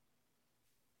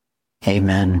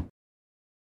 Amen.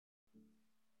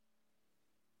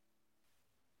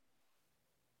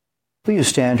 Will you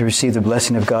stand to receive the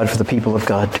blessing of God for the people of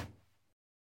God?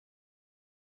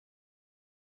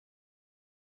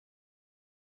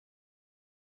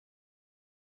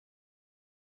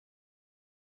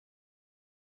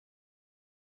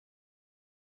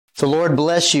 The Lord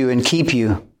bless you and keep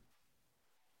you.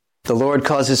 The Lord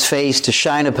cause his face to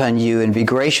shine upon you and be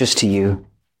gracious to you.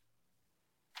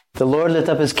 The Lord lift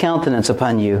up his countenance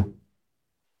upon you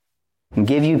and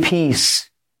give you peace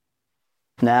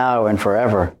now and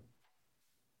forever.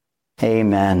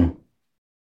 Amen.